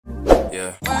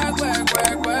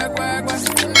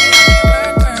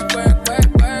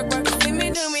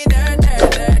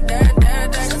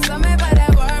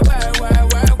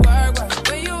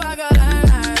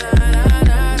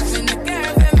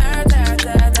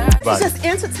It's just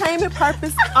entertainment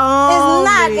purpose. It's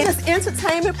not. It's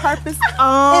entertainment purpose. It's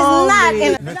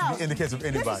not. In the case of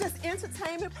anybody. It's just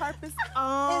entertainment purpose. It's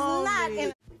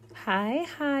not. Hi,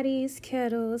 hotties,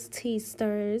 kettles, tea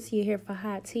stirrers. You're here for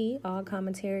hot tea. All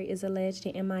commentary is alleged,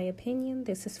 and in my opinion,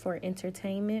 this is for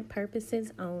entertainment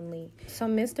purposes only. So,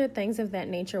 Mr. Things of That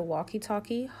Nature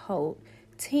walkie-talkie Holt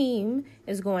team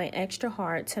is going extra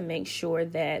hard to make sure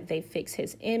that they fix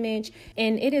his image,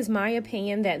 and it is my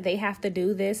opinion that they have to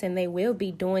do this, and they will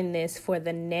be doing this for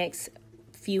the next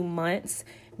few months,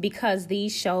 because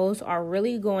these shows are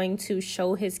really going to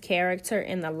show his character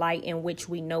in the light in which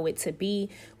we know it to be,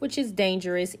 which is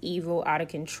dangerous, evil, out of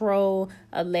control,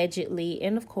 allegedly,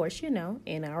 and of course,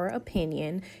 in our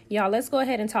opinion. Y'all, let's go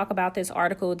ahead and talk about this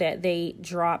article that they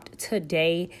dropped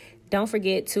today. Don't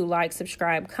forget to like,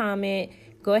 subscribe, comment.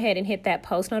 Go ahead and hit that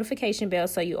post notification bell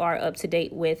so you are up to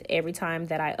date with every time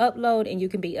that I upload, and you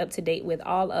can be up to date with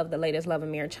all of the latest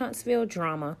Lamh Huntsville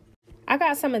drama. I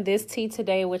got some of this tea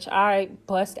today, which I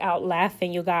bust out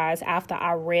laughing, you guys, after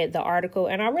I read the article.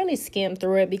 And I really skimmed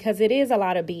through it because it is a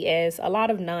lot of BS, a lot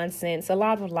of nonsense, a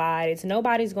lot of lies.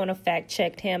 Nobody's going to fact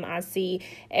check him. I see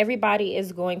everybody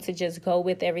is going to just go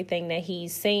with everything that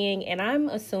he's saying. And I'm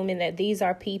assuming that these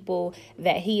are people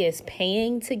that he is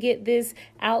paying to get this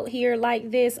out here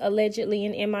like this, allegedly,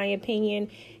 and in my opinion.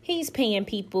 He's paying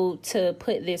people to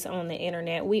put this on the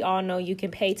internet. We all know you can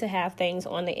pay to have things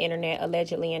on the internet,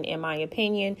 allegedly, and in my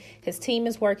opinion. His team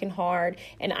is working hard,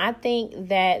 and I think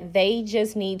that they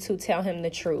just need to tell him the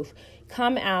truth.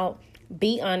 Come out,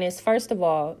 be honest. First of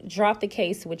all, drop the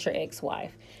case with your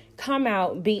ex-wife. Come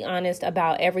out, be honest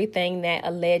about everything that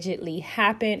allegedly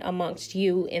happened amongst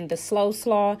you in the slow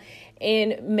slaw,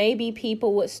 and maybe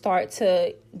people would start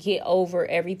to get over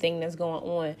everything that's going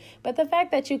on. But the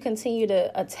fact that you continue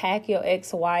to attack your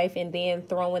ex-wife and then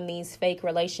throwing these fake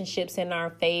relationships in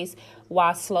our face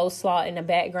while slow slaw in the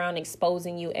background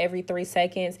exposing you every 3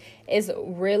 seconds is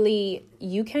really,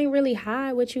 you can't really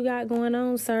hide what you got going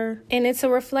on, sir. And it's a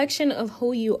reflection of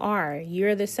who you are.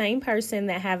 You're the same person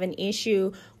that have an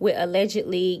issue with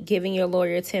allegedly giving your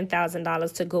lawyer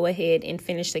 $10,000 to go ahead and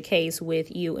finish the case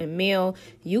with you and Mill.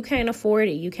 You can't afford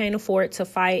it. You can't afford to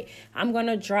fight. I'm going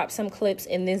to drop some clips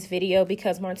in this video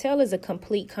because Martell is a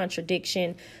complete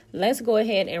contradiction. Let's go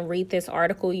ahead and read this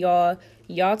article, y'all.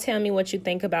 Y'all tell me what you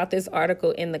think about this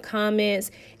article in the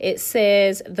comments. It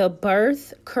says, the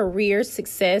birth, career,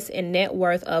 success, and net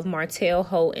worth of Martell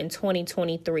Holt in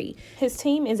 2023. His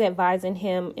team is advising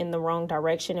him in the wrong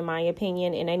direction, in my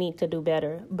opinion, and they need to do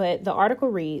better. But the article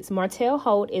reads, Martell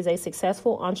Holt is a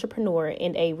successful entrepreneur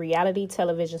and a reality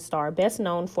television star, best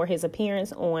known for his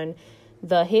appearance on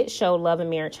the hit show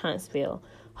Lamh Huntsville.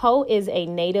 Holt is a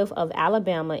native of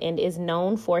Alabama and is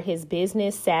known for his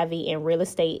business savvy and real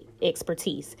estate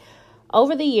expertise.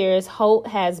 Over the years, Holt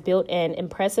has built an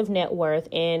impressive net worth,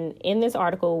 and in this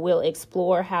article, we'll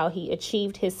explore how he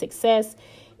achieved his success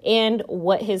and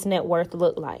what his net worth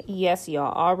looked like. Yes,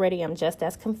 y'all, already I'm just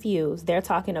as confused. They're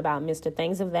talking about Mr.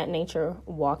 Things of That Nature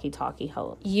walkie-talkie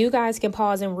Holt. You guys can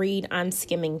pause and read. I'm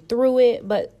skimming through it,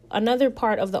 but another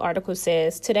part of the article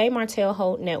says, today Martell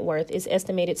Holt net worth is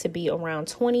estimated to be around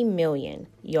 20 million,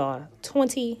 y'all,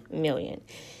 20 million.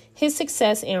 His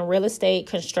success in real estate,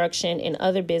 construction, and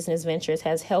other business ventures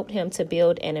has helped him to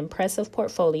build an impressive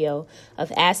portfolio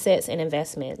of assets and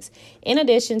investments. In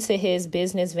addition to his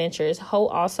business ventures,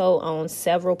 Holt also owns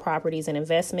several properties and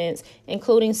investments,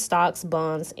 including stocks,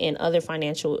 bonds, and other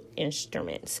financial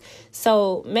instruments.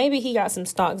 So maybe he got some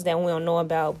stocks that we don't know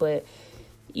about, but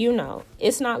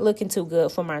it's not looking too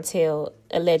good for Martell,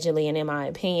 allegedly, and in my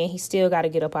opinion, he still got to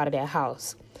get up out of that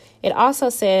house. It also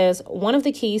says, one of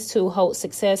the keys to Holt's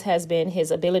success has been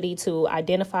his ability to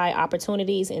identify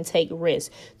opportunities and take risks.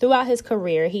 Throughout his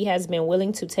career, he has been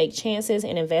willing to take chances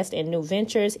and invest in new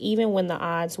ventures, even when the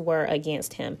odds were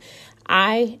against him.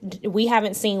 We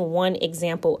haven't seen one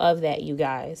example of that, you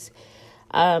guys.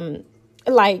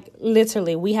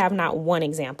 Literally, we have not one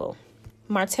example.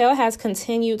 Martell has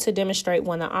continued to demonstrate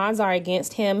when the odds are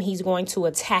against him, he's going to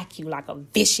attack you like a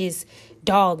vicious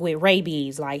dog with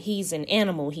rabies. Like, he's an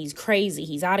animal. He's crazy.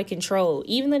 He's out of control.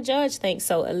 Even the judge thinks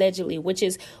so, allegedly, which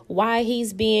is why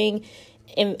he's being,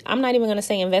 I'm not even going to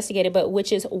say investigated, but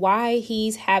which is why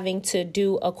he's having to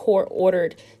do a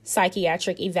court-ordered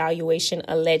psychiatric evaluation,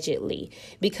 allegedly,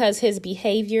 because his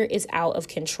behavior is out of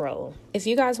control. If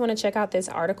you guys want to check out this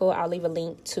article, I'll leave a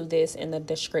link to this in the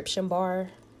description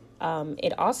bar.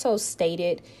 It also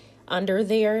stated under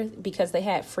there because they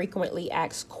had frequently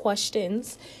asked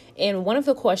questions. And one of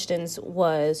the questions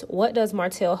was, what does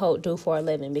Martell Holt do for a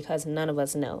living? Because none of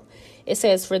us know. It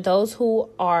says, for those who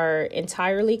are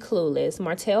entirely clueless,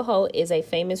 Martell Holt is a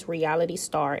famous reality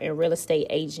star and real estate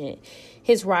agent.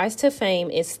 His rise to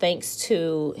fame is thanks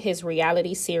to his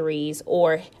reality series,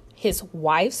 or his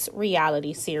wife's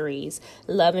reality series,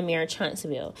 Lamh and Marriage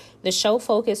Huntsville. The show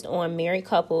focused on married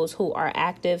couples who are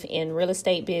active in real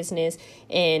estate business,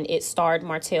 and it starred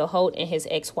Martell Holt and his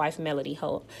ex-wife, Melody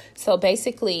Holt. So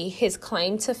basically, his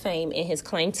claim to fame and his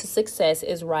claim to success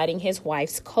is riding his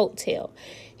wife's coattail.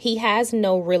 He has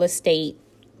no real estate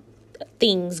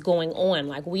things going on.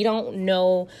 Like, we don't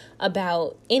know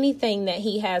about anything that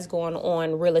he has going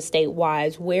on real estate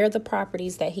wise, where the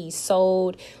properties that he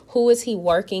sold, who is he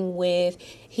working with.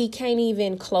 He can't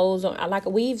even close on, like,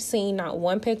 we've seen not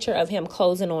one picture of him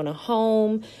closing on a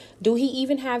home. Do he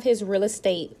even have his real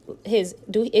estate,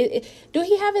 do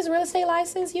he have his real estate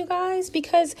license, you guys?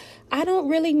 Because I don't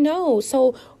really know.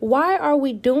 So why are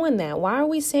we doing that? Why are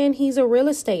we saying he's a real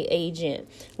estate agent?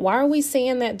 Why are we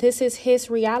saying that this is his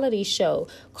reality show?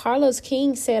 Carlos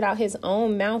King said out his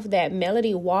own mouth that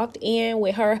Melody walked in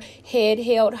with her head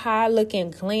held high, looking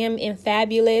glam and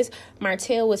fabulous.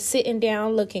 Martell was sitting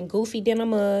down looking goofy than a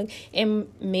mug, and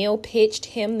Mel pitched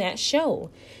him that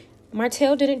show.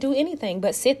 Martell didn't do anything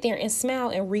but sit there and smile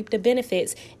and reap the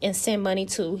benefits and send money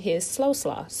to his slow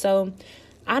slaw. So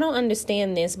I don't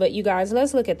understand this, but you guys,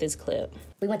 let's look at this clip.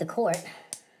 We went to court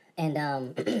and,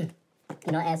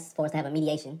 asked for us to have a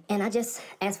mediation. And I just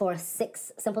asked for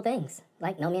 6 simple things,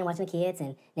 like no men watching the kids.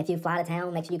 And if you fly to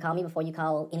town, make sure you call me before you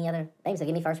call any other baby. So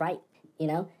give me first right,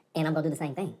 and I'm going to do the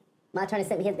same thing. My attorney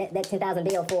sent me that $10,000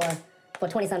 bill for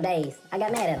 20-some days. I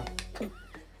got mad at him.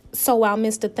 So while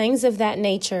Mr. Things of That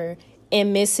Nature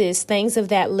and Mrs. Things of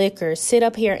That Liquor sit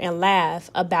up here and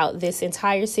laugh about this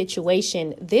entire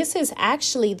situation, this is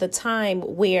actually the time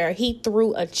where he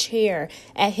threw a chair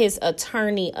at his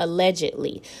attorney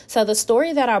allegedly. So the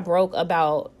story that I broke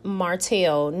about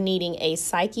Martell needing a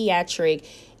psychiatric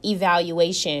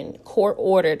evaluation, court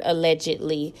ordered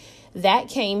allegedly, that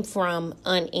came from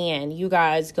Ann. You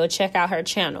guys go check out her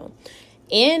channel.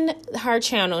 In her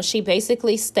channel, she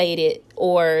basically stated,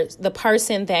 or the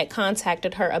person that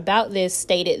contacted her about this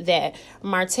stated, that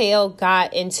Martell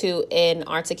got into an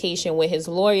altercation with his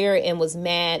lawyer and was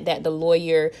mad that the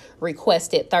lawyer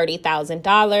requested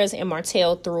 $30,000, and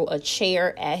Martell threw a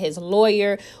chair at his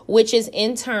lawyer, which is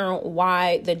in turn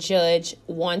why the judge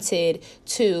wanted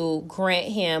to grant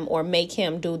him or make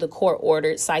him do the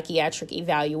court-ordered psychiatric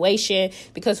evaluation,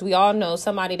 because we all know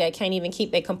somebody that can't even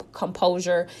keep their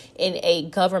composure in a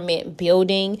government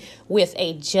building with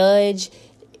a judge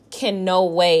can no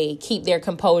way keep their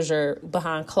composure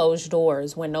behind closed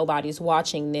doors when nobody's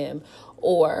watching them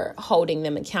or holding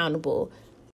them accountable.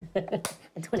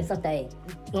 20-some days.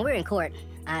 When we were in court,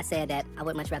 I said that I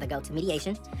would much rather go to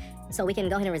mediation so we can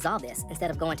go ahead and resolve this instead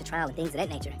of going to trial and things of that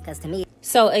nature. Because to me...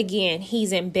 So again,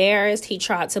 he's embarrassed. He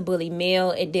tried to bully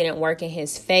Mel. It didn't work in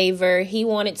his favor. He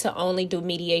wanted to only do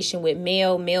mediation with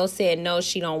Mel. Mel said no,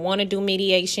 she don't want to do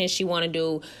mediation. She want to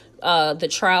do the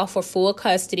trial for full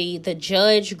custody. The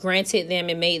judge granted them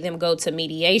and made them go to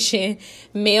mediation.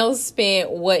 Mel spent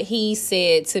what he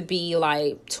said to be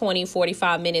like 20,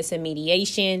 45 minutes in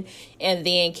mediation, and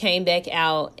then came back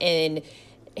out, and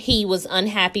he was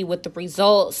unhappy with the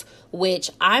results, which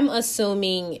I'm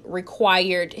assuming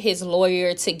required his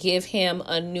lawyer to give him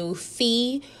a new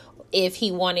fee if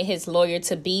he wanted his lawyer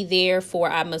to be there for,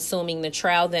 I'm assuming, the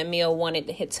trial that Mel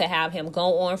wanted to have him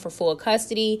go on for full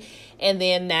custody. And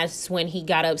then that's when he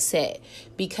got upset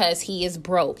because he is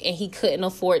broke and he couldn't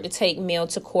afford to take Mel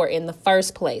to court in the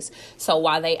first place. So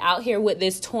while they out here with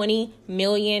this $20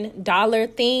 million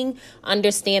thing,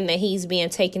 understand that he's being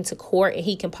taken to court and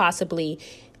he can possibly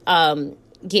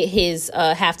get his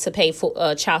have to pay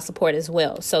for child support as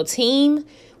well. So team,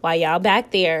 while y'all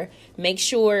back there, make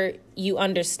sure you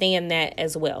understand that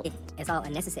as well. It's all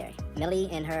unnecessary. Melody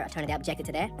and her attorney, they objected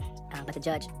to that, but the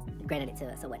judge granted it to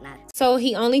us or whatnot. So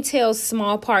he only tells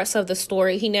small parts of the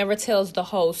story. He never tells the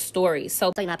whole story.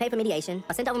 So I paid for mediation.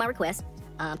 I sent over my request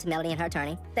to Melody and her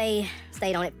attorney. They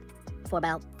stayed on it for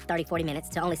about 30, 40 minutes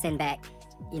to only send back,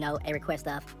 a request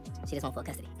of she just wants full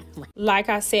custody. Like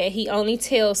I said, he only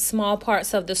tells small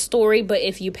parts of the story, but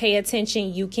if you pay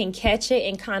attention, you can catch it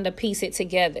and kind of piece it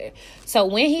together. So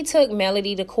when he took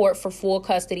Melody to court for full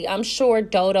custody, I'm sure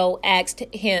Dodo asked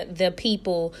the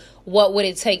people what would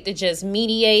it take to just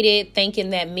mediate it, thinking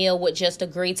that Mel would just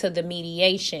agree to the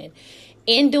mediation.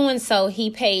 In doing so,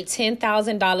 he paid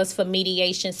 $10,000 for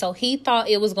mediation. So he thought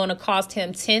it was going to cost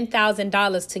him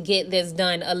 $10,000 to get this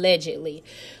done, allegedly.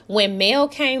 When Mel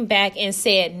came back and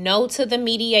said no to the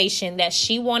mediation, that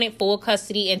she wanted full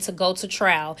custody and to go to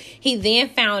trial, he then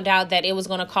found out that it was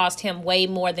going to cost him way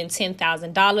more than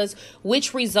 $10,000,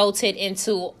 which resulted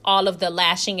into all of the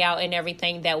lashing out and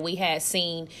everything that we had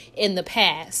seen in the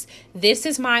past. This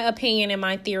is my opinion and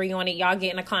my theory on it. Y'all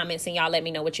get in the comments and y'all let me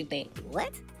know what you think.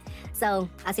 What? So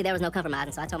I see there was no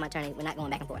compromising, so I told my attorney we're not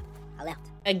going back and forth. I left.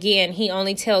 Again, he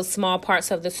only tells small parts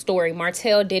of the story.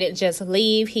 Martell didn't just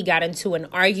leave. He got into an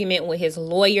argument with his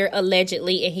lawyer,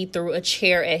 allegedly, and he threw a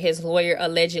chair at his lawyer,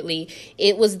 allegedly.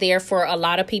 It was there for a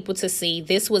lot of people to see.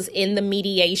 This was in the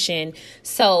mediation.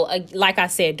 So, like I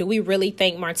said, do we really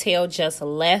think Martell just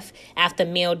left after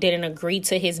Mel didn't agree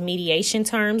to his mediation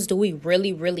terms? Do we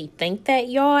really think that,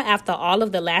 y'all, after all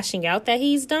of the lashing out that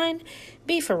he's done?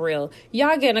 Be for real.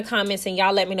 Y'all get in the comments and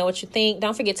y'all let me know what you think.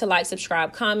 Don't forget to like,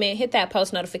 subscribe, comment, hit that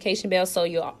post notification bell so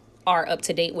you are up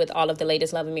to date with all of the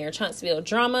latest Love and Mirror Huntsville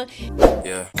drama.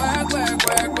 Yeah.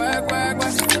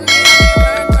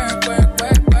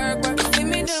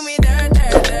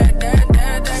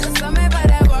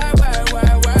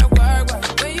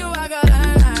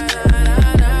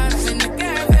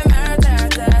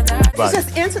 It's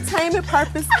just entertainment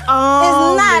purpose. It's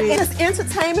not. It's just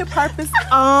entertainment purpose.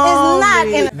 It's not.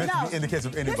 In the case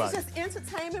of anybody. It's just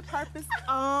entertainment purpose. It's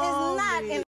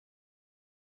not.